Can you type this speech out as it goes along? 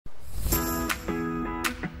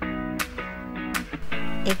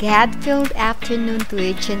A God-filled afternoon to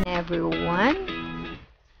each and everyone.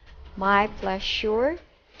 My pleasure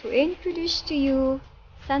to introduce to you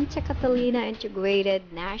Santa Catalina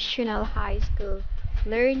Integrated National High School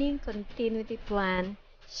Learning Continuity Plan,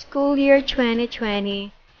 School Year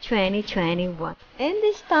 2020-2021. In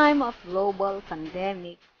this time of global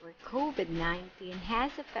pandemic where COVID-19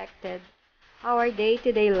 has affected our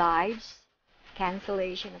day-to-day lives,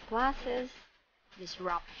 cancellation of classes,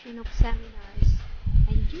 disruption of seminars,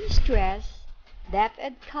 and due stress,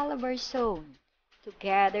 DepEd Calabarzon,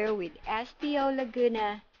 together with SDO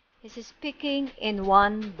Laguna, is speaking in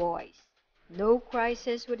one voice. No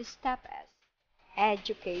crisis would stop us.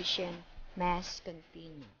 Education must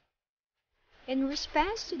continue. In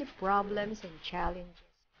response to the problems and challenges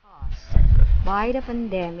caused by the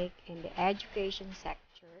pandemic in the education sector,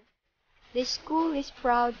 the school is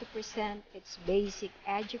proud to present its basic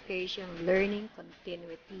education learning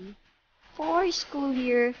continuity for school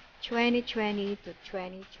year 2020 to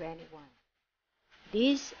 2021.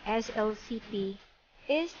 This SLCP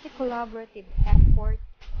is the collaborative effort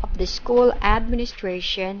of the school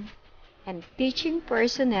administration and teaching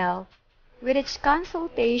personnel with its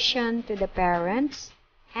consultation to the parents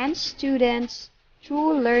and students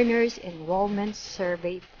through learners enrollment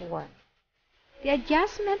survey form. The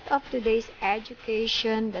adjustment of today's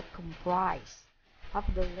education that comprise of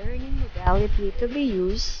the learning modality to be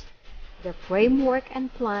used, the framework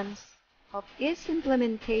and plans of its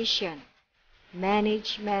implementation,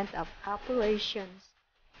 management of operations,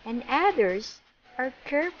 and others are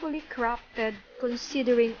carefully crafted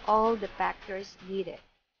considering all the factors needed.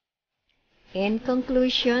 In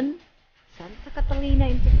conclusion, Santa Catalina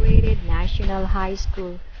Integrated National High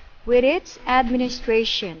School, with its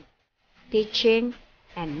administration, teaching,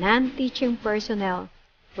 and non-teaching personnel,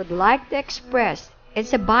 would like to express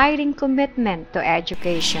its abiding commitment to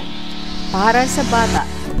education. Para sa bata,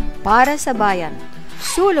 para sa bayan,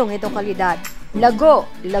 sulong ito kalidad, Lago,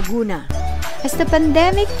 Laguna. As the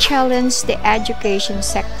pandemic challenged the education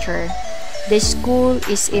sector, the school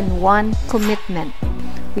is in one commitment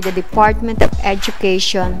with the Department of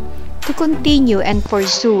Education to continue and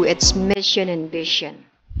pursue its mission and vision.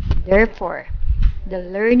 Therefore, the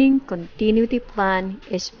Learning Continuity Plan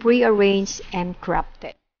is pre-arranged and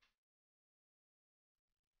crafted.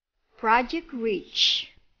 Project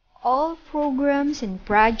REACH. All programs and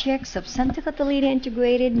projects of Santa Catalina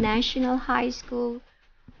Integrated National High School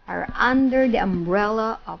are under the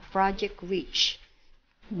umbrella of Project REACH,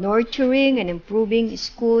 Nurturing and Improving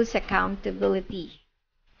Schools Accountability.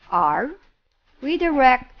 R.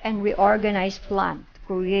 Redirect and Reorganize Plan to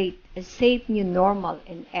create a safe new normal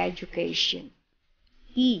in education.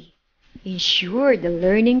 E. Ensure the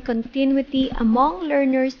learning continuity among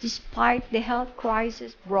learners despite the health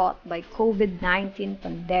crisis brought by COVID-19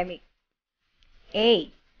 pandemic.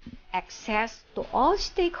 A. Access to all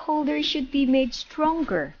stakeholders should be made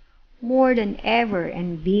stronger, more than ever,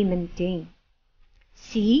 and be maintained.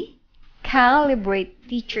 C. Calibrate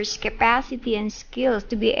teachers' capacity and skills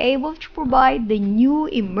to be able to provide the new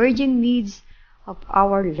emerging needs of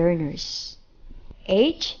our learners.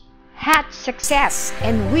 H. Have success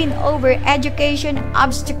and win over education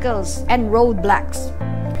obstacles and roadblocks.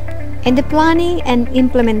 In the planning and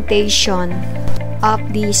implementation of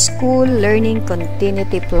the School Learning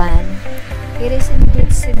Continuity Plan, it is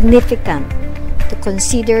indeed significant to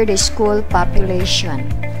consider the school population,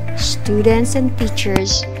 students and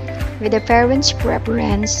teachers with the parents'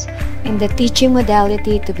 preference in the teaching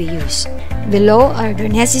modality to be used. Below are the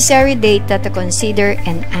necessary data to consider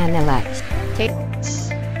and analyze. A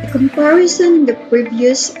comparison in the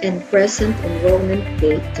previous and present enrollment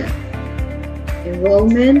data.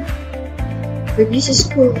 Enrollment previous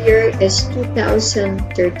school year is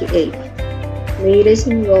 2,038. Latest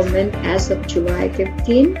enrollment as of July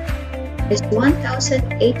 15 is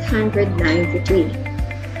 1,893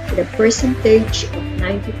 with a percentage of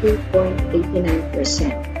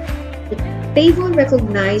 92.89%. The table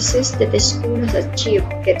recognizes that the school has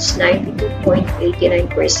achieved its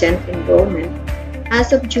 92.89% enrollment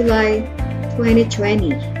as of July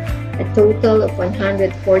 2020. A total of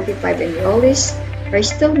 145 enrollees are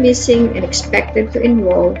still missing and expected to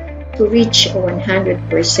enroll to reach a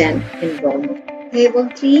 100% enrollment. Table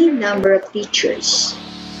 3, number of teachers.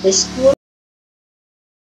 The school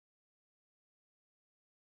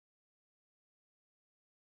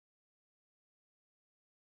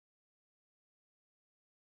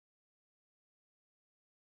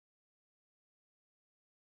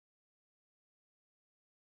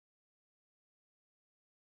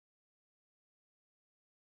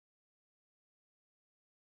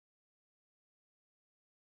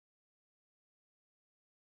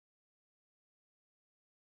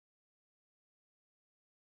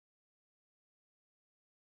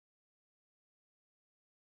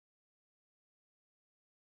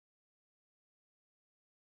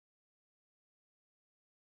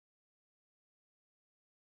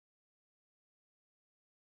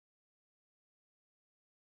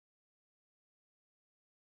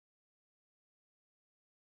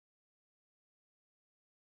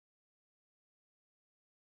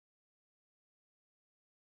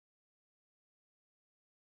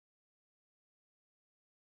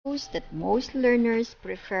shows that most learners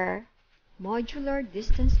prefer modular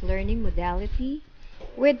distance learning modality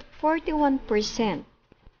with 41%,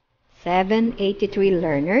 783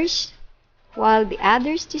 learners, while the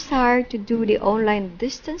others desire to do the online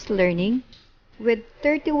distance learning with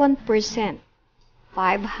 31%,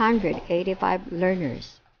 585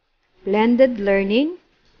 learners. Blended learning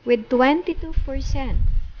with 22%,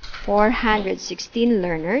 416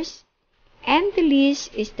 learners, and the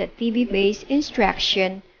least is the TV-based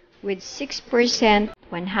instruction with 6%,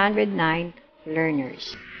 109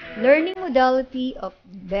 learners. Learning modality of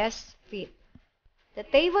best fit. The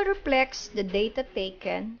table reflects the data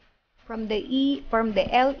taken from the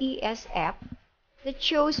LESF that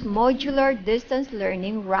shows modular distance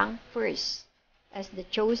learning ranked first as the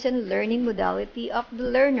chosen learning modality of the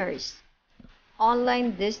learners.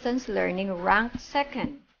 Online distance learning ranked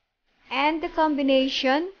second, and the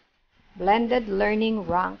combination blended learning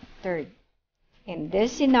ranked third. In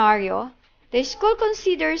this scenario, the school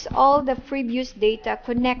considers all the previous data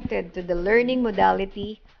connected to the learning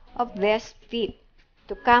modality of best fit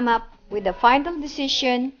to come up with the final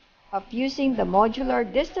decision of using the modular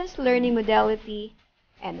distance learning modality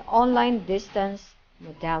and online distance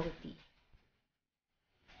modality.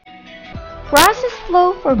 Process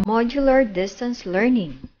flow for modular distance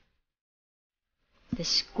learning. The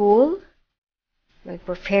school will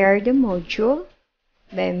prepare the module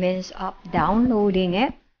by means of downloading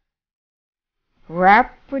it,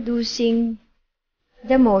 reproducing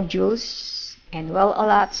the modules, and will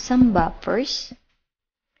allot some buffers,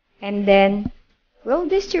 and then we'll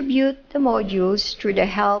distribute the modules through the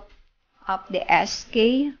help of the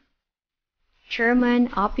SK, chairman,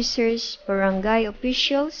 officers, barangay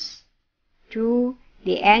officials, through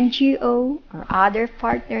the NGO or other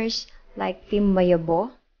partners like Team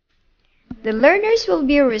Mayabo. The learners will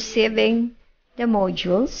be receiving the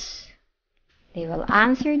modules. They will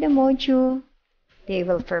answer the module. They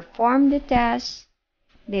will perform the test.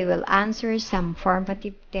 They will answer some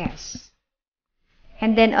formative tests.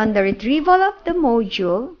 And then on the retrieval of the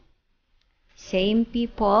module, same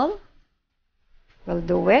people will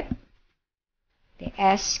do it. The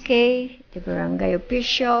SK, the barangay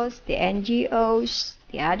officials, the NGOs,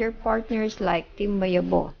 the other partners like Team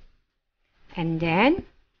Mayabo. And then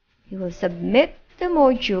you will submit the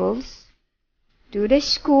modules to the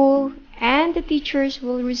school, and the teachers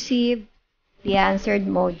will receive the answered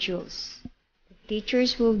modules. The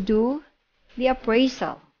teachers will do the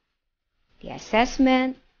appraisal, the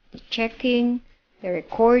assessment, the checking, the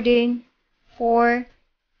recording for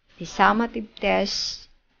the summative test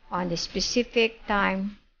on the specific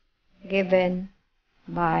time given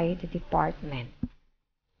by the department.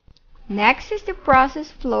 Next is the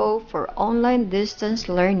process flow for online distance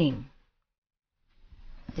learning.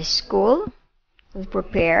 The school will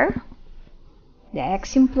prepare the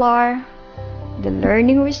exemplar, the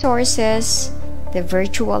learning resources, the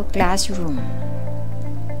virtual classroom.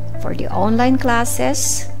 For the online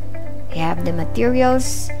classes, they have the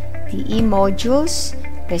materials, the e-modules,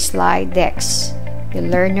 the slide decks. The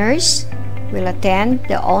learners will attend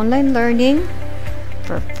the online learning,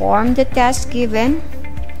 perform the tasks given,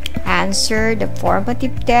 answer the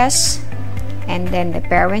formative tests, and then the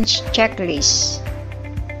parents' checklist.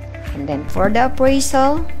 And then for the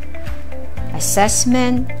appraisal,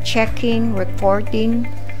 assessment, checking, reporting,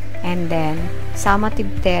 and then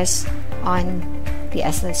summative tests on the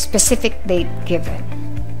specific date given.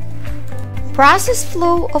 Process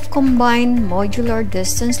flow of combined modular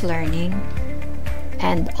distance learning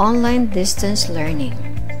and online distance learning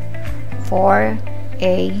for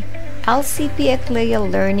a SLCP ECLEA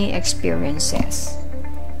learning experiences.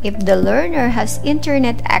 If the learner has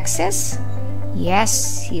internet access,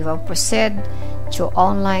 yes, he will proceed to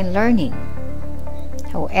online learning.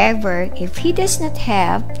 However, if he does not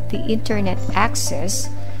have the internet access,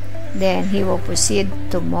 then he will proceed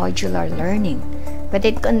to modular learning. But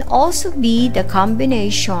it can also be the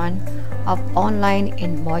combination of online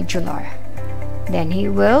and modular. Then he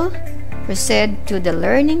will proceed to the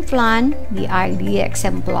learning plan, the idea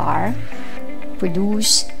exemplar,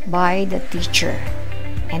 produced by the teacher.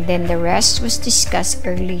 And then the rest was discussed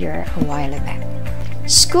earlier a while back.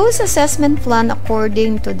 School's assessment plan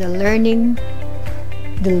according to the learning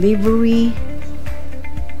delivery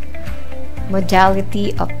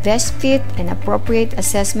modality of best fit and appropriate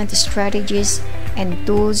assessment strategies and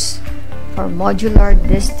tools for modular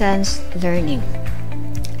distance learning.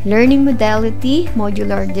 Learning modality,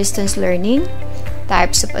 modular distance learning,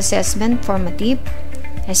 types of assessment, formative,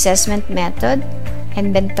 assessment method,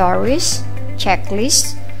 inventories,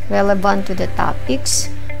 checklists relevant to the topics,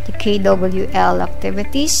 the KWL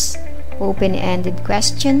activities, open-ended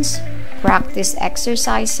questions, practice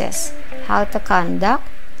exercises, how to conduct,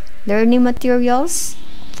 learning materials.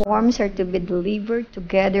 Forms are to be delivered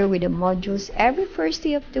together with the modules every first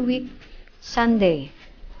day of the week, Sunday,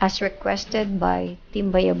 as requested by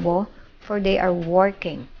Team Bayabo, for they are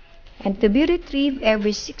working, and to be retrieved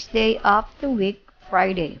every 6th day of the week,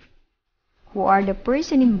 Friday. Who are the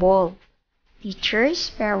person involved? Teachers,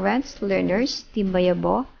 parents, learners, Team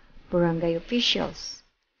Bayabo, barangay officials.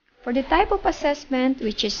 For the type of assessment,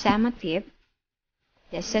 which is summative,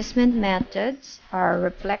 the assessment methods are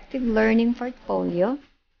reflective learning portfolio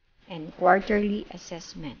and quarterly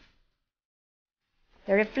assessment.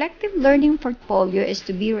 The reflective learning portfolio is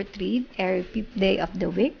to be retrieved every 5th day of the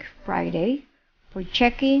week, Friday, for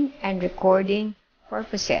checking and recording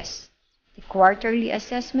purposes. The quarterly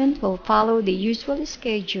assessment will follow the usual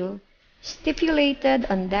schedule stipulated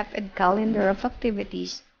on DepEd calendar of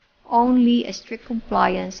activities, only a strict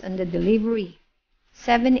compliance on the delivery,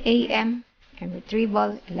 7 a.m. and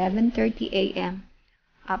retrieval 11:30 a.m.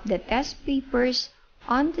 of the test papers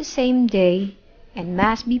on the same day and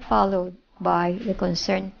must be followed by the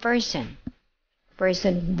concerned person.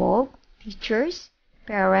 Person involved, teachers,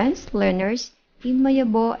 parents, learners, Team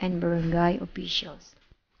Bayabo, and barangay officials.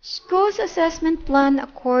 School's assessment plan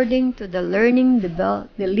according to the learning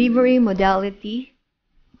delivery modality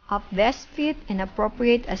of best fit and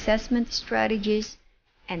appropriate assessment strategies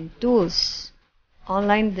and tools.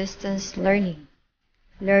 Online distance learning.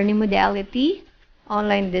 Learning modality,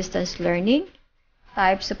 online distance learning.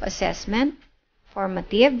 Types of assessment,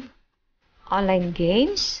 formative, online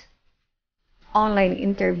games, online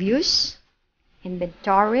interviews,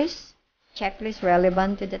 inventories, checklists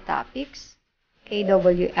relevant to the topics,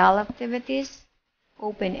 KWL activities,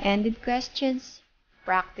 open-ended questions,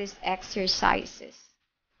 practice exercises,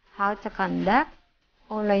 how to conduct,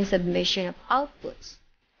 online submission of outputs,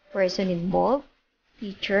 person involved,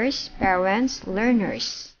 teachers, parents,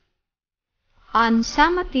 learners. On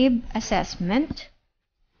summative assessment,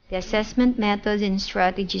 the assessment methods and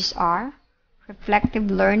strategies are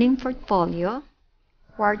reflective learning portfolio,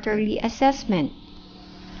 quarterly assessment,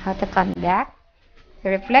 how to conduct. The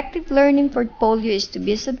reflective learning portfolio is to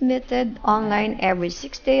be submitted online every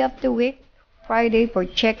 6th day of the week, Friday, for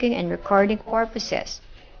checking and recording purposes.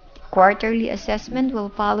 The quarterly assessment will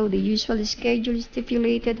follow the usual schedule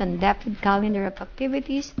stipulated on DepEd calendar of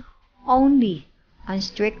activities, only on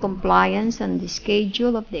strict compliance on the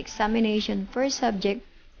schedule of the examination per subject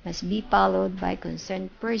must be followed by concerned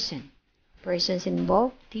person. Persons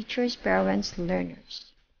involved, teachers, parents, learners.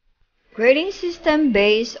 Grading system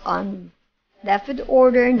based on DepEd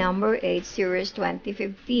Order Number 8 Series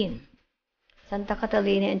 2015. Santa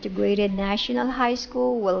Catalina Integrated National High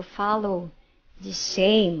School will follow the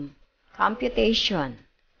same computation,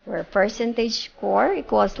 where percentage score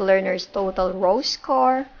equals learner's total raw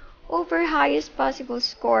score over highest possible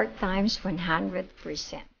score times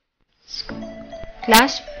 100%.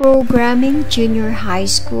 Class Programming Junior High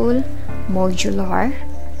School Modular.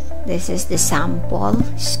 This is the sample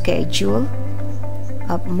schedule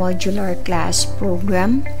of modular class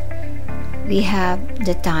program. We have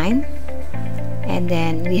the time, and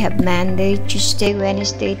then we have Monday, Tuesday,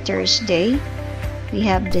 Wednesday, Thursday. We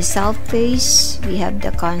have the self-paced, we have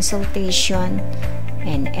the consultation,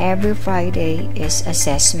 and every Friday is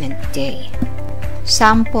assessment day.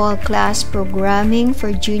 Sample class programming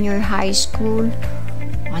for junior high school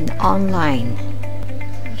on online.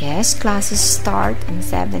 Yes, classes start on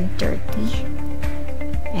 7:30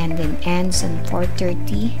 and then ends on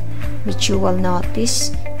 4:30, which you will notice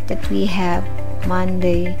that we have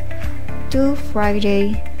Monday to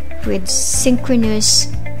Friday with synchronous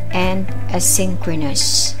and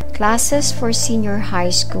asynchronous. Classes for senior high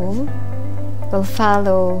school will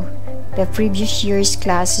follow the previous year's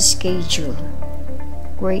class schedule,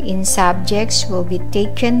 wherein subjects will be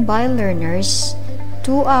taken by learners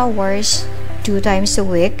 2 hours 2 times a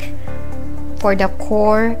week for the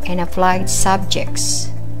core and applied subjects.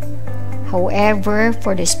 However,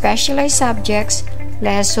 for the specialized subjects,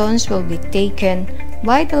 lessons will be taken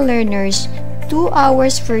by the learners 2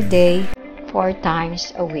 hours per day 4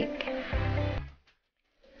 times a week.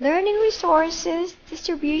 Learning resources,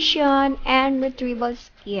 distribution, and retrieval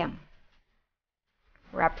scheme.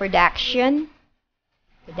 Reproduction,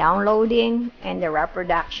 the downloading and the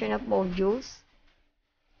reproduction of modules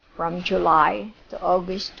from July to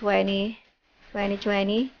August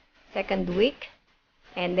 2020, second week.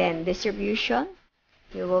 And then distribution.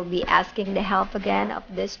 We will be asking the help again of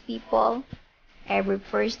these people every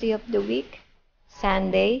first day of the week,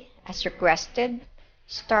 Sunday, as requested,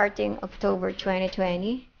 starting October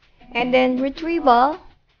 2020. And then retrieval,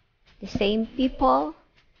 the same people,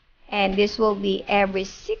 And this will be every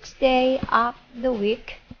 6th day of the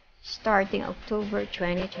week starting October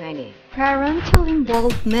 2020. Parental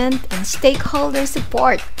involvement and stakeholder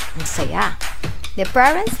support. Ang saya. The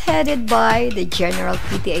parents headed by the General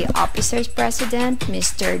PTA Officers President,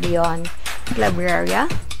 Mr. Leon Claveria,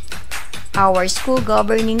 our School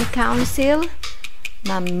Governing Council,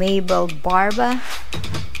 Ma'am Mabel Barba,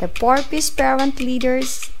 the Porpoise parent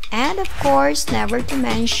leaders, and of course, never to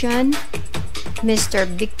mention, Mr.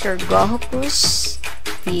 Victor Gojo Cruz,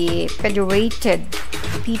 the Federated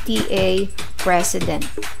PTA President.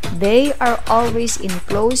 They are always in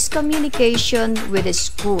close communication with the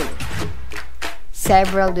school.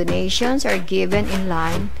 Several donations are given in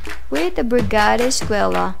line with the Brigada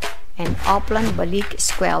Eskwela and Upland Balik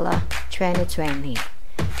Eskwela 2020.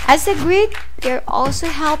 As agreed, they are also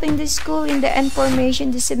helping the school in the information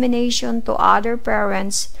dissemination to other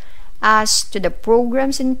parents as to the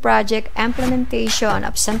programs and project implementation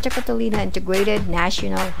of Santa Catalina Integrated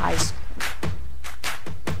National High School.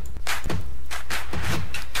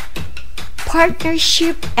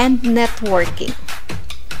 Partnership and networking.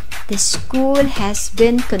 The school has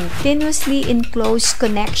been continuously in close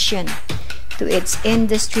connection to its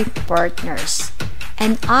industry partners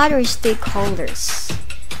and other stakeholders.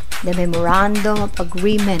 The Memorandum of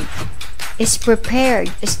Agreement is prepared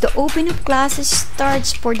as the opening of classes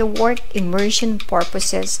starts for the work immersion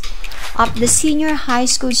purposes of the senior high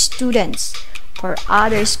school students for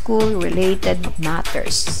other school-related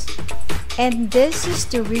matters. And this is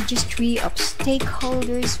the registry of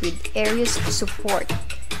stakeholders with areas of support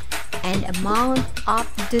and amount of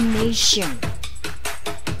donation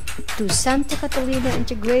to Santa Catalina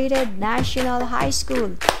Integrated National High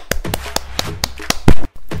School.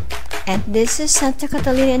 And this is Santa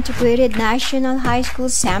Catalina Integrated National High School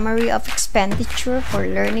Summary of Expenditure for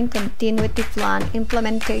Learning Continuity Plan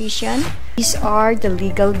Implementation. These are the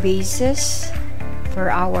legal basis for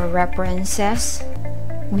our references.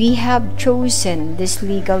 We have chosen this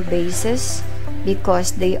legal basis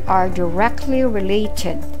because they are directly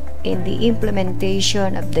related in the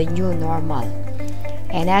implementation of the new normal.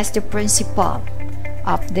 And as the principal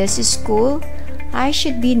of this school, I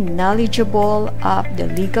should be knowledgeable of the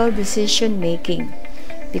legal decision making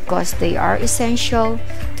because they are essential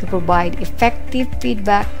to provide effective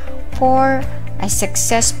feedback for a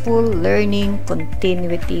successful learning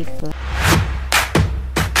continuity plan.